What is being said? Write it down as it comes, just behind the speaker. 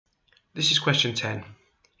This is question 10.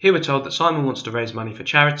 Here we're told that Simon wants to raise money for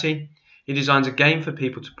charity. He designs a game for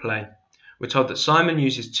people to play. We're told that Simon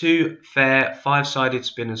uses 2 fair 5-sided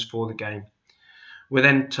spinners for the game. We're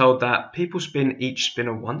then told that people spin each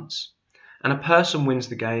spinner once, and a person wins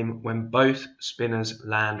the game when both spinners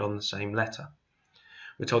land on the same letter.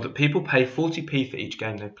 We're told that people pay 40p for each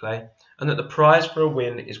game they play, and that the prize for a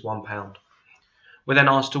win is £1. We're then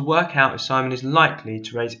asked to work out if Simon is likely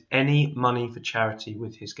to raise any money for charity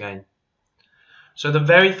with his game. So the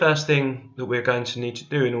very first thing that we're going to need to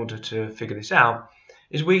do in order to figure this out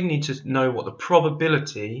is we need to know what the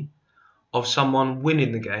probability of someone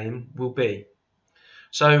winning the game will be.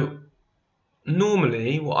 So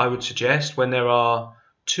normally what I would suggest when there are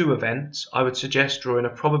 2 events, I would suggest drawing a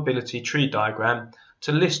probability tree diagram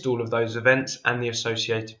to list all of those events and the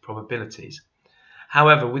associated probabilities.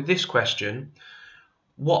 However, with this question,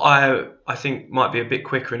 what I think might be a bit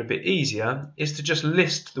quicker and a bit easier is to just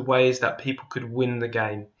list the ways that people could win the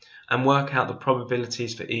game and work out the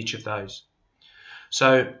probabilities for each of those.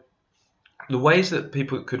 So the ways that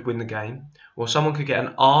people could win the game, well, someone could get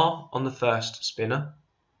an R on the first spinner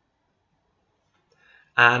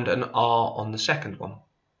and an R on the second one.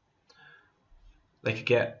 They could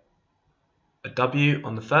get a W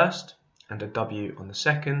on the first and a W on the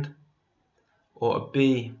second, or a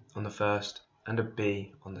B on the first and a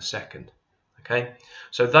B on the second. Okay,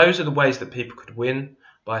 so those are the ways that people could win,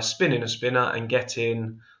 by spinning a spinner and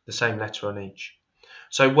getting the same letter on each.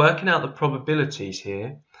 So working out the probabilities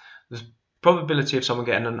here, the probability of someone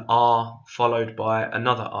getting an R followed by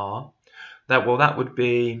another R, that would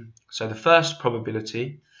be, so the first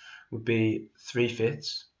probability would be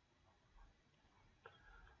 3/5,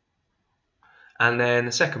 and then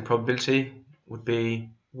the second probability would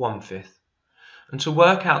be 1/5. And to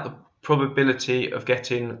work out the probability of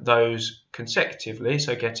getting those consecutively,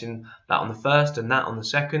 so getting that on the first and that on the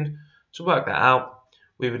second, to work that out,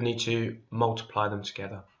 we would need to multiply them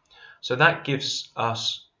together. So that gives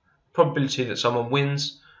us probability that someone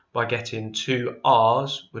wins by getting 2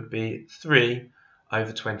 R's would be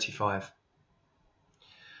 3/25.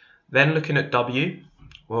 Then looking at W,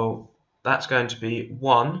 well, that's going to be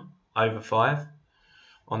 1/5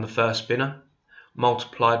 on the first spinner,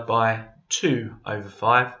 multiplied by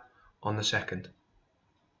 2/5 on the second.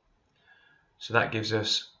 So that gives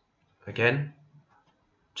us, again,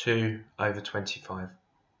 2/25.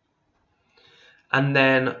 And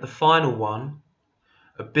then the final one,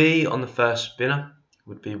 a B on the first spinner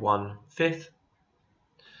would be 1/5,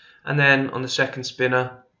 and then on the second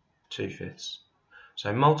spinner 2/5.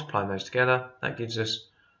 So multiplying those together, that gives us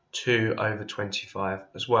 2/25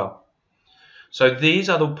 as well. So these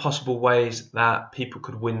are the possible ways that people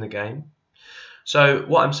could win the game. So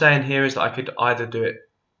what I'm saying here is that I could either do it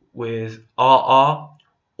with RR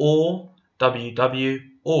or WW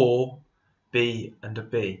or B and a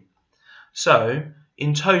B. So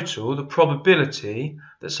in total, the probability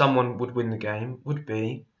that someone would win the game would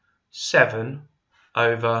be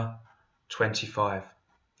 7/25.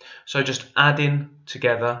 So just adding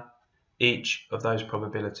together each of those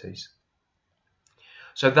probabilities.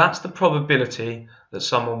 So that's the probability that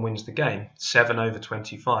someone wins the game,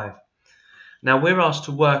 7/25. Now we're asked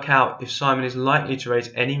to work out if Simon is likely to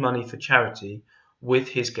raise any money for charity with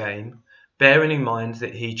his game, bearing in mind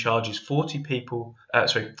that he charges 40p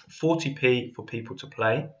for people to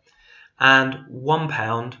play and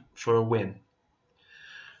 £1 for a win.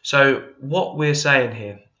 So what we're saying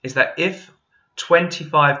here is that if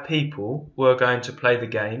 25 people were going to play the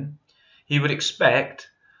game, he would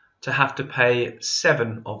expect to have to pay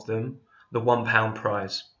 7 of them the £1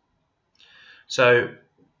 prize. So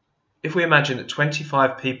if we imagine that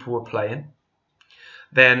 25 people were playing,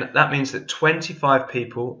 then that means that 25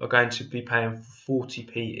 people are going to be paying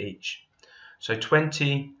 40p each. So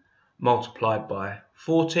 20 multiplied by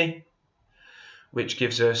 40, which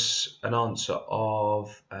gives us an answer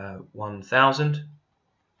of 1,000.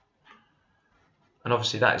 And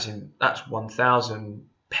obviously that's 1,000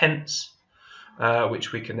 pence,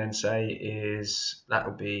 which we can then say is, that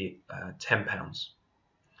would be £10.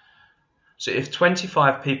 So if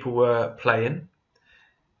 25 people were playing,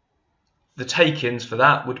 the take-ins for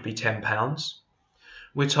that would be £10.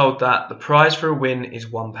 We're told that the prize for a win is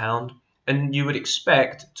 £1, and you would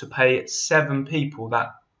expect to pay 7 people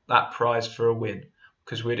that prize for a win,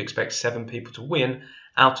 because we'd expect 7 people to win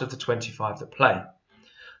out of the 25 that play.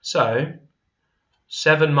 So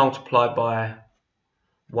 7 multiplied by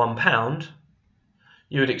 £1,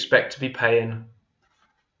 you would expect to be paying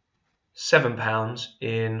 £7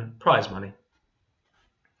 in prize money.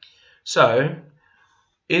 So,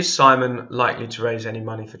 is Simon likely to raise any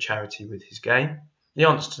money for charity with his game? The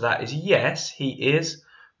answer to that is yes, he is,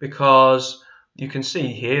 because you can see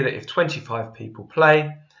here that if 25 people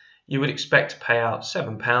play, you would expect to pay out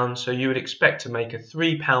 £7, so you would expect to make a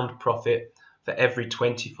 £3 profit for every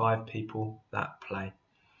 25 people that play.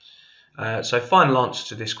 So final answer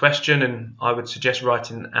to this question, and I would suggest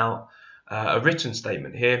writing out a written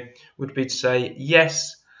statement here, would be to say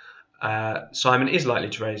yes, Simon is likely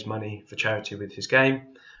to raise money for charity with his game,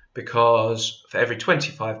 because for every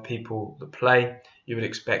 25 people that play, you would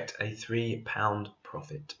expect a £3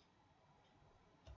 profit.